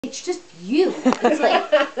It's just you. It's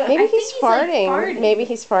like maybe he's farting. Like farting. Maybe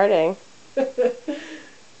he's farting.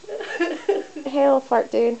 Hey, little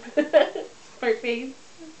fart dude. Fart face.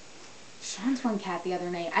 Sean's one cat the other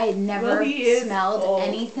night. I had never smelled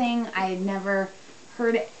anything. I had never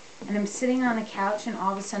heard it. And I'm sitting on the couch, and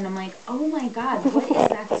all of a sudden I'm like, oh my God, what is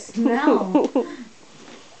that smell?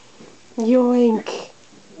 Yoink.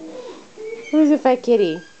 Who's the fat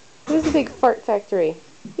kitty? Who's the big fart factory?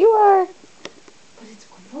 You are. But it's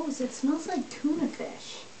gross. It smells like tuna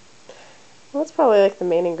fish. Well, that's probably like the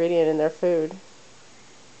main ingredient in their food.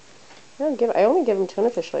 I only give them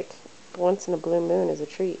tuna fish like once in a blue moon as a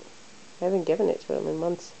treat. I haven't given it to them in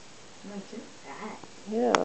months. I'm like, just that. Yeah.